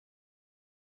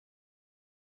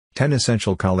10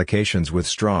 essential collocations with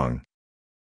strong.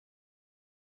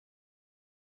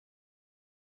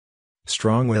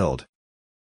 Strong-willed.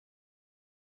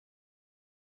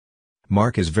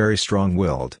 Mark is very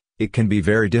strong-willed. It can be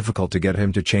very difficult to get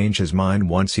him to change his mind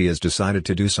once he has decided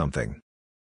to do something.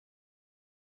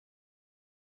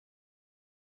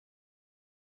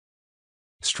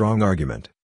 Strong argument.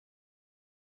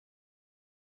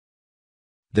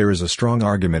 There is a strong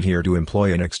argument here to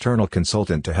employ an external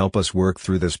consultant to help us work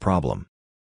through this problem.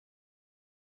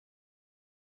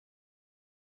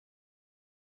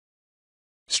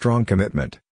 Strong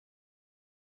commitment.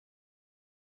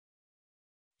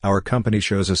 Our company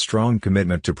shows a strong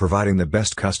commitment to providing the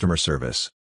best customer service.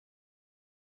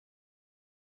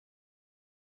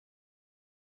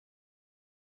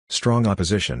 Strong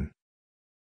opposition.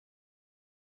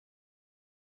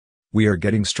 We are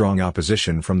getting strong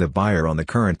opposition from the buyer on the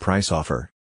current price offer.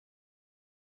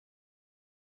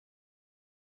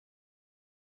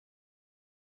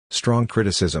 Strong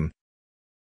criticism.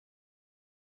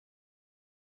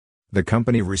 The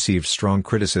company received strong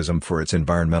criticism for its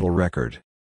environmental record.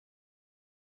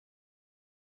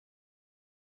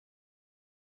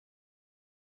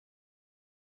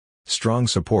 Strong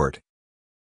support.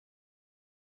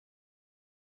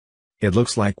 It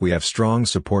looks like we have strong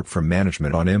support from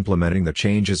management on implementing the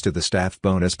changes to the staff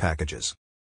bonus packages.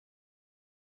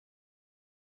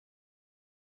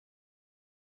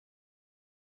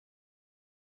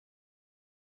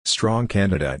 Strong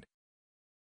candidate.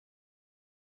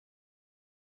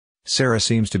 Sarah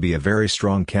seems to be a very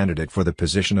strong candidate for the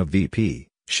position of VP.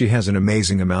 She has an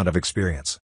amazing amount of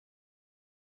experience.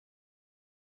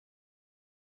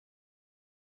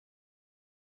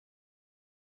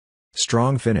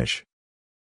 Strong finish.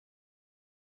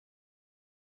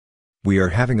 We are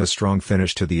having a strong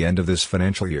finish to the end of this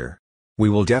financial year. We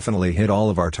will definitely hit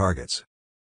all of our targets.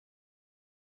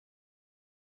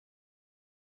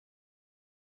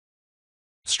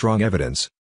 Strong evidence.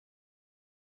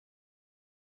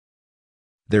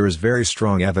 There is very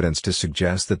strong evidence to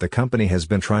suggest that the company has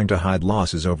been trying to hide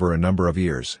losses over a number of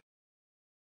years.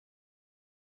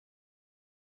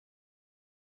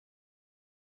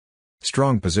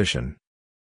 Strong position.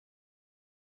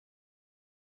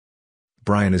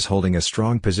 Brian is holding a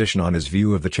strong position on his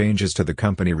view of the changes to the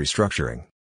company restructuring.